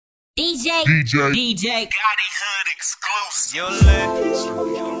DJ Gotti Hood exclusive. You're lit.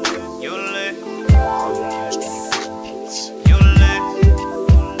 You're lit. You're lit.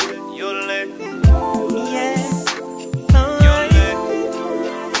 You're lit. Yeah. You're lit.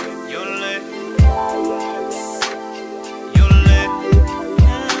 You're lit. You're lit.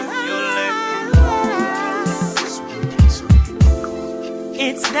 You're lit.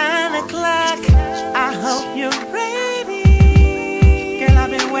 It's 9 o'clock. I hope you're ready. Girl, I've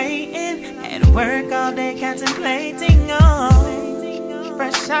been waiting at work all day, contemplating on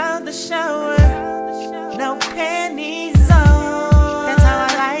fresh out the shower, no panties on. That's how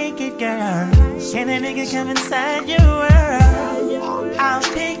I like it, girl. Can a nigga come inside your world? I'll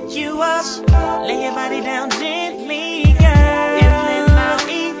pick you up, lay your body down gently, girl, and then I'll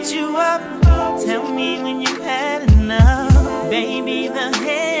eat you up. Tell me when you've had enough. Baby, the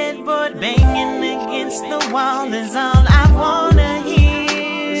headboard banging against the wall is all I wanna hear.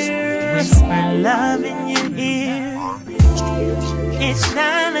 Whisper love in your ear. It's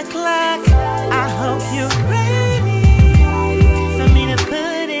 9 o'clock. I hope you're ready for me to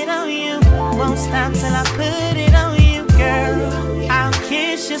put it on you. Won't stop till I put it on you, girl. I'll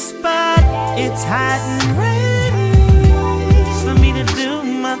kiss your spot. It's hot and ready for me to do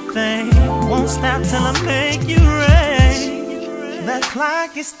my thing. Won't stop till I make you ready. The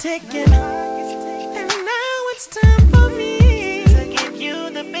clock is ticking, and now it's time for me to give you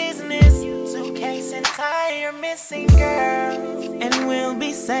the business. Suitcase and tie are missing, girl, and we'll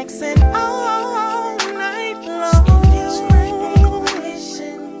be sexing all night long.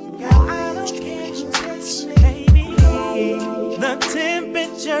 Girl, I don't care who's listening, baby. The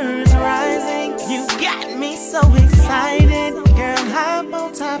temperature's rising. You got me so excited, girl. Hop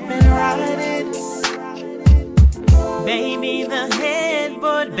on top and ride it. Baby, the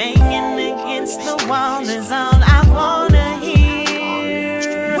headboard banging against the wall is all I wanna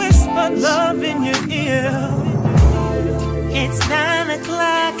hear. Whisper love in your ear. It's 9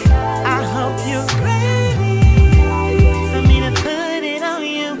 o'clock. I hope you're ready for me to put it on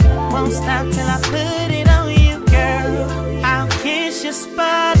you. Won't stop till I put it on you, girl. I'll kiss your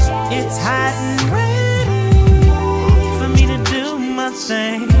spot. It's hot and ready for me to do my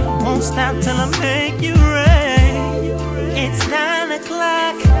thing. Won't stop till I make you ready. It's 9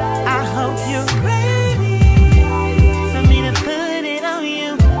 o'clock. I hope you're ready for me to put it on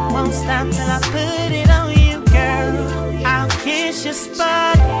you. Won't stop till I put it on you, girl. I'll kiss your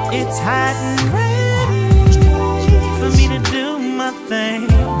spot. It's hot and ready for me to do my thing.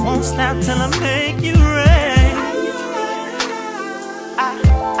 Won't stop till I make you ready. I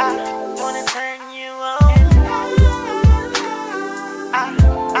wanna turn you on.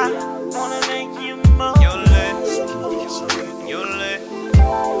 I wanna make you more. You're lit. You're lit.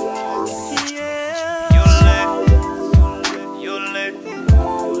 Yeah. You're lit. You're lit.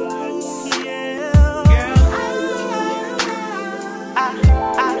 Yeah. Girl, I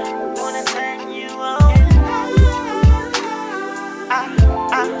wanna turn you on.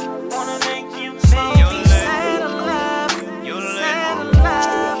 I wanna make you You're lit. sad alive. You're lit. Sad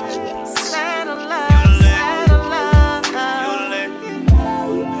alive. Sad alive. Sad alive. You're lit.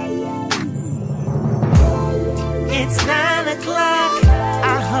 It's 9 o'clock.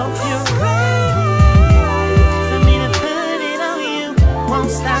 I hope you're ready for me to put it on you.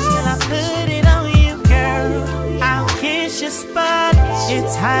 Won't stop till I put it on you, girl. I'll kiss your spot.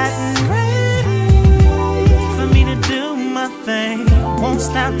 It's hot and ready for me to do my thing. Won't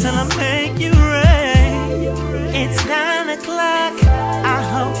stop till I make you ready. It's 9 o'clock. I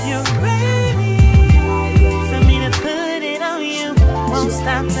hope you're ready for me to put it on you. Won't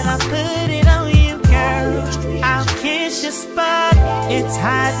stop till I put it on you, girl. I'll kiss your spot. It's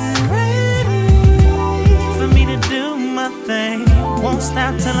hot and ready for me to do my thing. Won't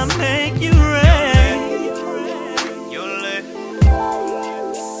stop till I make you ready. You're lit.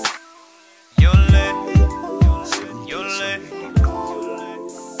 You're lit. You're lit.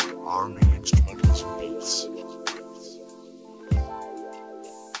 R&B instrumentals and beats.